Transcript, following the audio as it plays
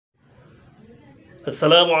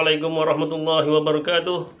Assalamualaikum warahmatullahi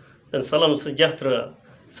wabarakatuh dan salam sejahtera.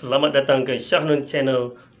 Selamat datang ke Syahnun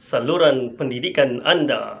Channel, saluran pendidikan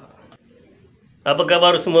anda. Apa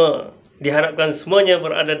khabar semua? Diharapkan semuanya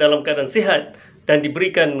berada dalam keadaan sihat dan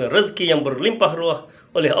diberikan rezeki yang berlimpah ruah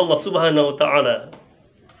oleh Allah Subhanahu wa taala.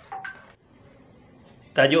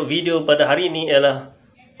 Tajuk video pada hari ini ialah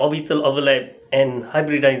Orbital Overlap and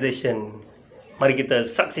Hybridization. Mari kita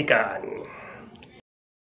saksikan.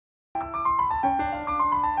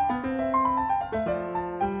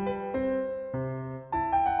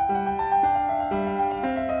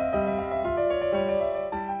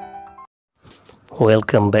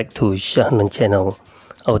 Welcome back to Syahnun Channel.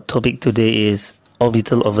 Our topic today is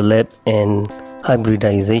orbital overlap and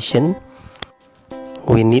hybridization.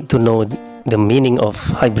 We need to know the meaning of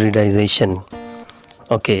hybridization.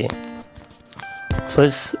 Okay.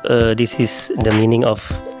 First, this is the meaning of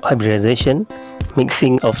hybridization: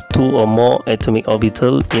 mixing of two or more atomic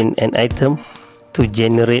orbitals in an atom to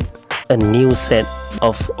generate a new set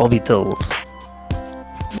of orbitals.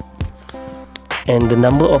 And the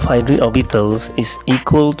number of hybrid orbitals is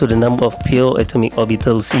equal to the number of pure atomic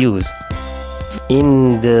orbitals used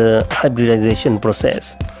in the hybridization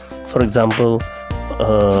process. For example,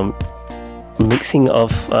 mixing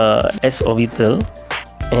of s orbital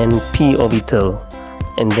and p orbital,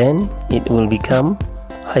 and then it will become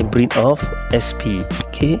hybrid of sp.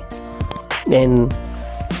 Okay, and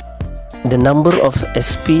the number of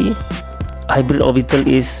sp hybrid orbital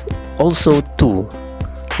is also 2,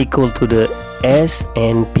 equal to the S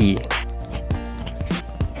and P.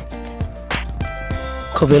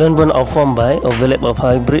 Covalent bonds are formed by overlap of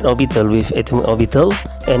hybrid orbital with atomic orbitals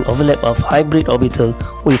and overlap of hybrid orbital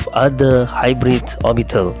with other hybrid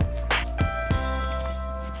orbital.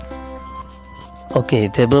 Okay,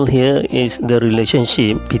 table here is the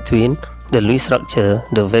relationship between the Lewis structure,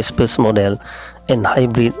 the Vespers model, and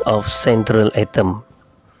hybrid of central atom.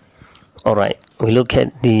 Alright, we look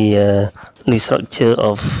at the Lewis structure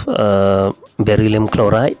of beryllium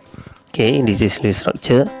chloride. Okay, this is Lewis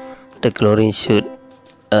structure. The chlorine should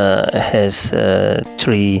has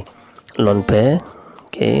 3 lone pair.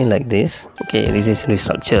 Okay, like this. Okay, this is Lewis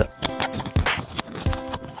structure.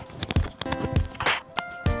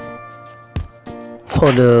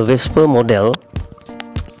 For the Vesper model,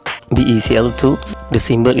 BeCl2, the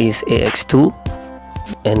symbol is AX2,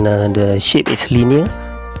 and the shape is linear,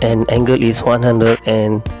 and angle is 180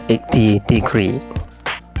 degree.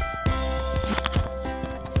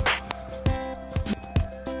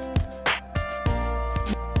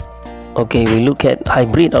 Okay, we look at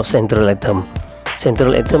hybrid of central atom.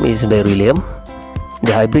 Central atom is beryllium.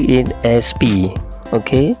 The hybrid is sp.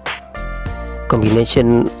 Okay,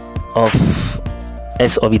 combination of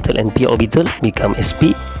s orbital and p orbital become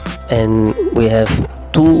sp, and we have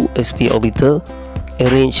 2 sp orbital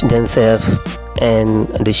arranged themselves, and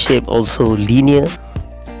the shape also linear.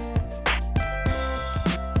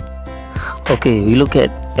 Okay, we look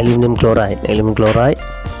at aluminum chloride. Aluminum chloride,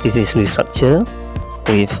 this is Lewis structure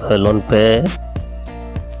with a lone pair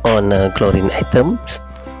on chlorine atoms.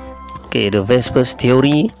 Okay, the Vespers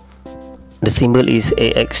theory, the symbol is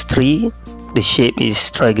AX3, the shape is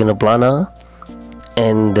trigonal planar,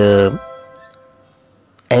 and the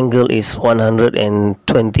angle is 120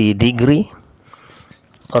 degree.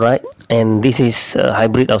 Alright, and this is a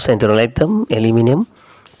hybrid of central atom, aluminium,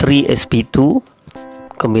 3sp2,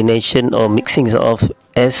 combination or mixings of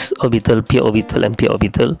s orbital, p orbital, and p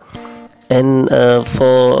orbital. And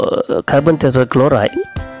for carbon tetrachloride,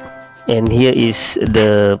 and here is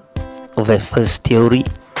the Vespers theory,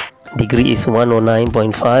 degree is 109.5,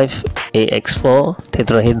 AX4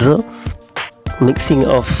 tetrahedral, mixing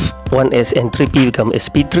of 1s and 3p become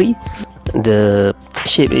sp3, the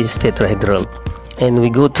shape is tetrahedral. And we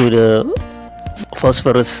go to the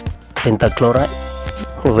phosphorus pentachloride,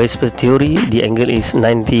 Vespers theory, the angle is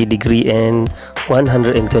 90 degree and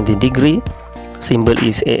 120 degree, symbol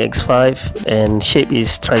is AX5, and shape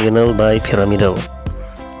is trigonal by pyramidal.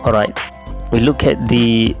 Alright, we look at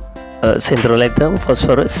the central atom,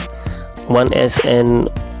 phosphorus, 1s and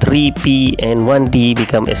 3p and 1d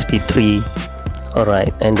become sp3.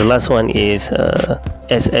 Alright, and the last one is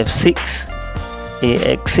SF6,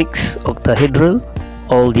 AX6 octahedral,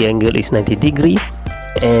 all the angle is 90 degree,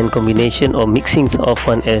 and combination or mixings of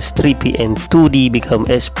 1s, 3p and 2d become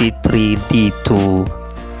sp3d2.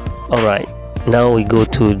 Alright, now we go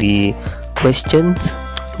to the questions.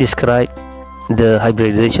 Describe the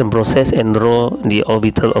hybridization process and draw the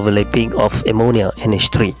orbital overlapping of ammonia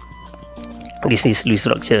NH3. This is Lewis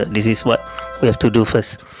structure. This is what we have to do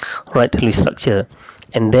first. Write Lewis structure,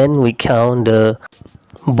 and then we count the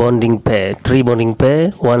bonding pair, 3 bonding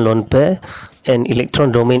pair, 1 lone pair, and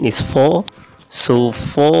electron domain is 4. So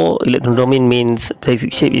 4 electron domain means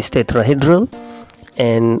basic shape is tetrahedral,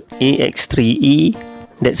 and AX3E,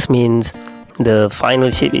 that means the final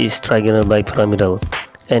shape is trigonal bipyramidal.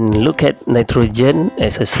 And look at nitrogen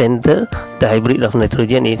as a center. The hybrid of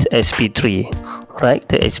nitrogen is sp3, right?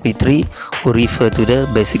 The sp3 will refer to the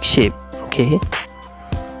basic shape. Okay,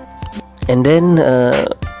 and then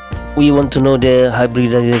we want to know the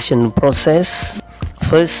hybridization process.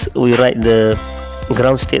 First, we write the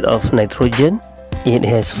ground state of nitrogen. It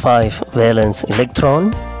has 5 valence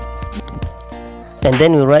electron. And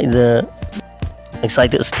then we write the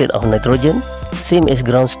excited state of nitrogen, same as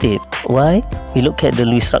ground state. Why? We look at the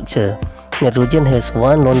Lewis structure. Nitrogen has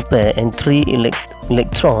 1 lone pair and 3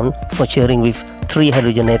 electron for sharing with 3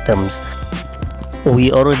 hydrogen atoms.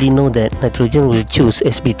 We already know that nitrogen will choose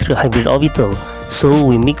sp3 hybrid orbital, so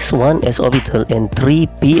we mix 1 s orbital and 3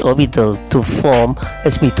 p orbital to form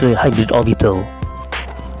sp3 hybrid orbital.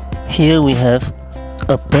 Here we have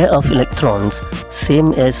a pair of electrons,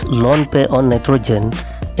 same as lone pair on nitrogen,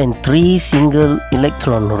 and 3 single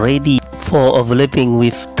electron ready for overlapping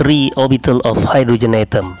with 3 orbital of hydrogen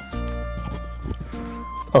atom.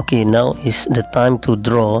 Okay, now is the time to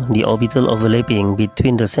draw the orbital overlapping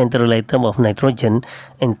between the central atom of nitrogen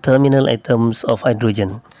and terminal atoms of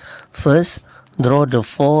hydrogen. First, draw the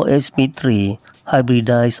 4sp3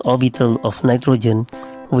 hybridized orbital of nitrogen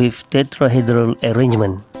with tetrahedral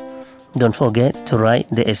arrangement. Don't forget to write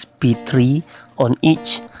the sp3 on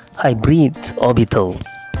each hybrid orbital.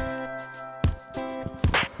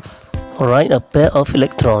 Write a pair of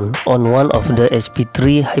electrons on one of the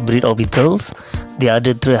sp3 hybrid orbitals. The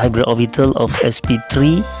other 3 hybrid orbital of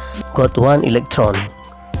sp3 got 1 electron,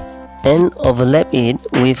 and overlap it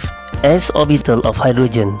with s orbital of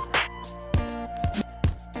hydrogen.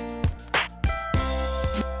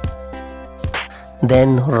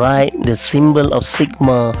 Then write the symbol of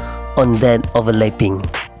sigma on that overlapping.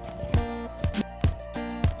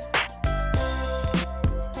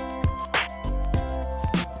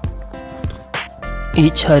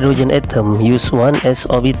 Each hydrogen atom use 1 s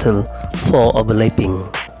orbital for overlapping.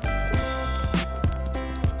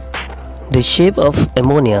 The shape of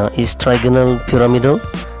ammonia is trigonal pyramidal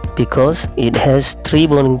because it has 3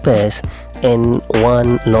 bonding pairs and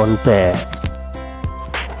 1 lone pair.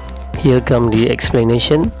 Here come the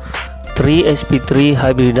explanation. 3 sp3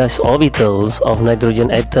 hybridized orbitals of nitrogen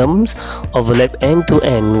atoms overlap end to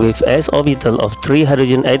end with s orbital of 3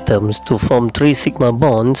 hydrogen atoms to form 3 sigma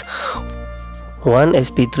bonds. 1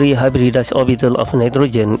 sp3 hybridized orbital of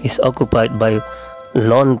nitrogen is occupied by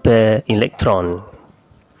lone pair electron.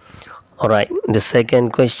 Alright, the second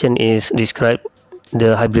question is describe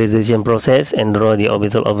the hybridization process and draw the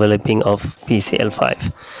orbital overlapping of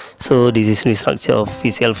PCl5. So this is the structure of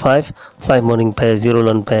PCl5, 5 bonding pair, 0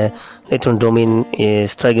 lone pair, electron domain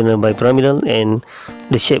is trigonal bipyramidal, and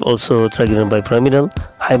the shape also trigonal bipyramidal.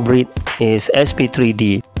 Hybrid is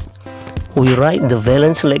sp3d. We write the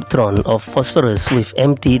valence electron of phosphorus with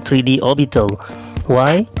empty 3d orbital.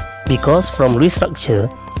 Why? Because from Lewis structure,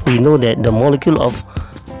 we know that the molecule of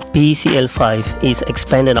PCl5 is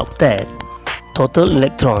expanded octet. Total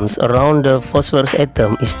electrons around the phosphorus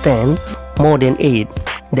atom is 10 more than 8.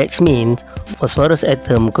 That means phosphorus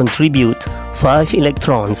atom contribute 5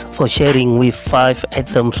 electrons for sharing with 5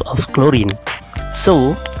 atoms of chlorine.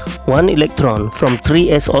 So, 1 electron from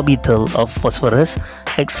 3s orbital of phosphorus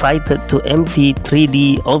excited to empty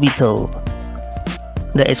 3d orbital.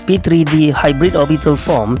 The sp3d hybrid orbital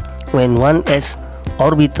form when 1s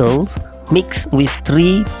orbital mix with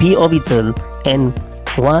 3 p orbital and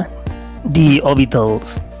 1 d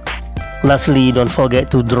orbitals. Lastly, don't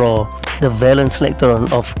forget to draw the valence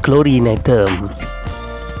electron of chlorine atom.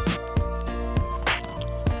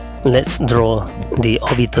 Let's draw the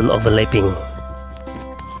orbital overlapping.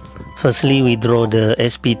 Firstly, we draw the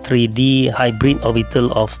sp3d hybrid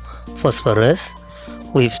orbital of phosphorus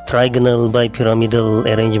with trigonal bipyramidal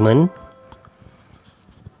arrangement.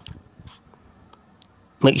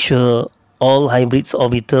 Make sure all hybrids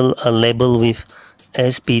orbital are labeled with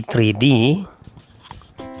sp3d.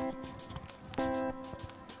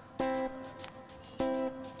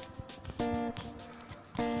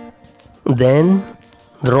 Then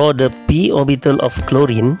draw the p orbital of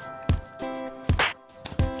chlorine,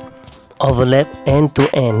 overlap end to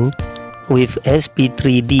end with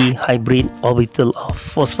sp3d hybrid orbital of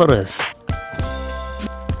phosphorus.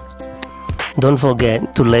 Don't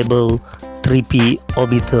forget to label 3p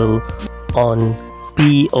orbital on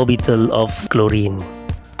p orbital of chlorine.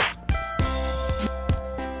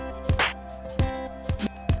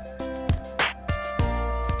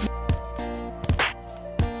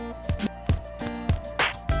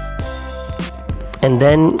 and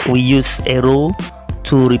then we use arrow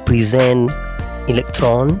to represent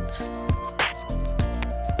electrons.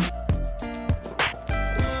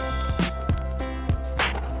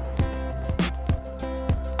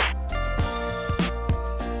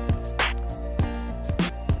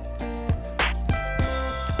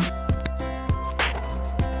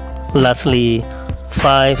 Lastly,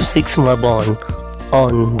 5 sigma bond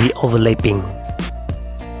on the overlapping.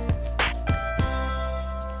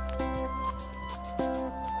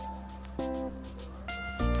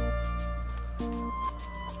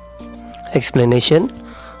 Explanation: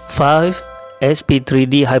 5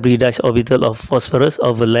 sp3d hybridized orbital of phosphorus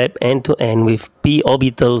overlap end to end with p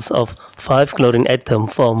orbitals of 5 chlorine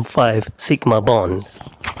atoms form 5 sigma bonds.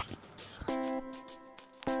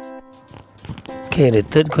 Okay, the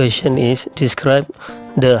third question is describe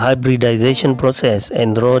the hybridization process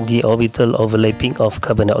and draw the orbital overlapping of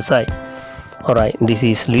carbon dioxide. Alright, this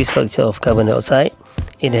is Lewis structure of carbon dioxide.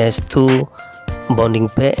 It has 2 bonding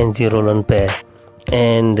pair and 0 lone pair,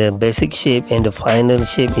 and the basic shape and the final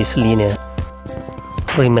shape is linear.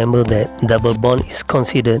 Remember that double bond is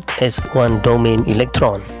considered as one domain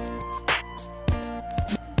electron.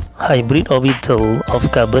 Hybrid orbital of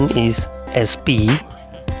carbon is sp.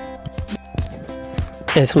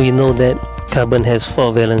 As we know that carbon has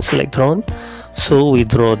 4 valence electrons, so we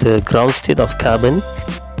draw the ground state of carbon.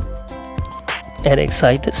 At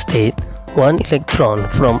excited state, 1 electron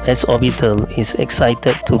from s orbital is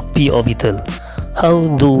excited to p orbital. How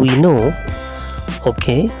do we know?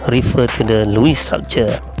 Okay, refer to the Lewis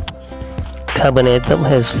structure. Carbon atom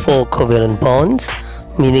has 4 covalent bonds,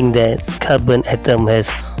 meaning that carbon atom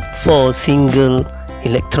has 4 single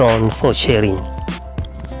electrons for sharing.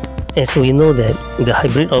 As we know that the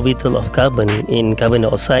hybrid orbital of carbon in carbon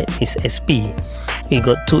dioxide is sp, we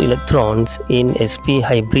got 2 electrons in sp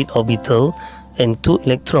hybrid orbital and 2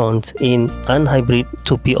 electrons in unhybrid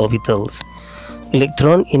 2p orbitals.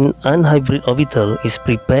 Electron in unhybrid orbital is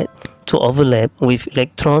prepared to overlap with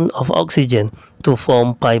electron of oxygen to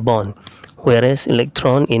form pi bond, whereas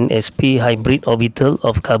electron in sp hybrid orbital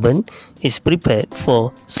of carbon is prepared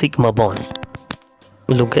for sigma bond.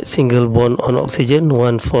 Look at single bond on oxygen,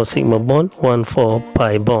 1 for sigma bond, 1 for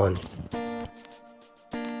pi bond.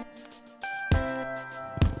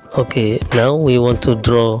 Okay, now we want to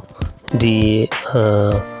draw the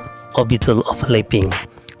orbital overlapping.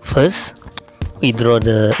 First, we draw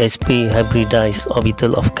the sp hybridized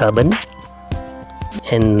orbital of carbon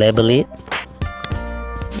and label it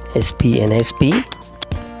sp and sp.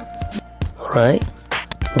 Alright,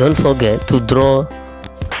 don't forget to draw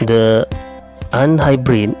the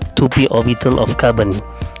unhybrid 2p orbital of carbon.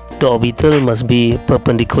 The orbital must be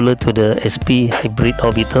perpendicular to the sp hybrid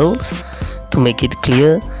orbitals. To make it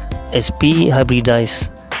clear, sp hybridized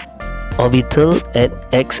orbital at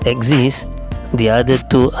x-axis, the other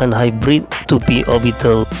 2 unhybrid 2p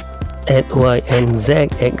orbital at y and z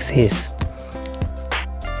axis.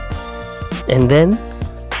 And then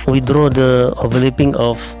we draw the overlapping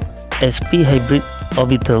of sp hybrid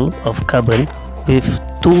orbital of carbon with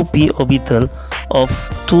 2p orbital of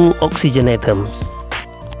 2 oxygen atoms.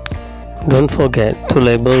 Don't forget to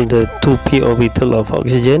label the 2p orbital of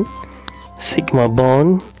oxygen, sigma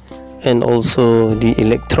bond, and also the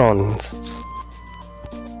electrons.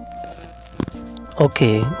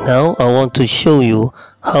 Okay, now I want to show you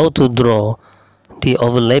how to draw the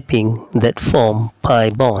overlapping that form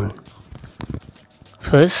pi bond.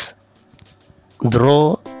 First,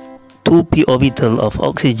 draw 2p orbital of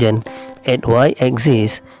oxygen at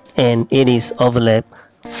y-axis and it is overlap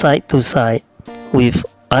side to side with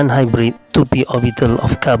unhybrid 2p orbital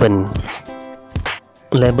of carbon.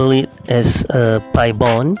 Label it as a pi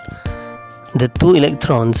bond. The 2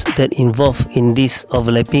 electrons that involved in this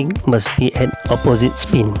overlapping must be at opposite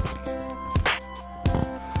spin.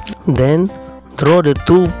 Then draw the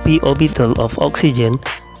 2p orbital of oxygen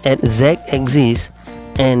at z-axis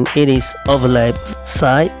and it is overlap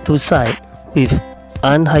side to side with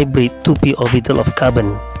unhybrid 2p orbital of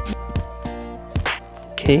carbon.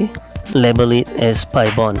 Okay, label it as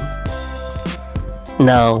pi bond.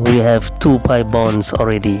 Now we have 2 pi bonds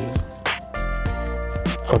already.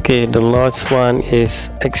 Okay, the last one is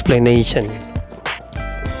explanation.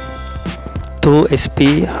 2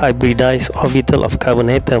 sp hybridized orbital of carbon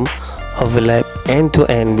atom overlap end to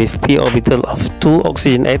end with p orbital of 2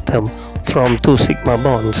 oxygen atom from 2 sigma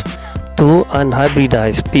bonds. 2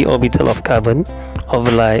 unhybridized p orbital of carbon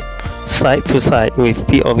overlap side to side with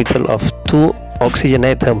p orbital of 2 oxygen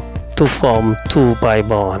atom to form 2 pi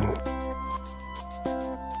bond.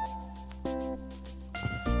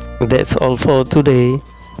 That's all for today.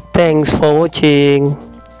 Thanks for watching.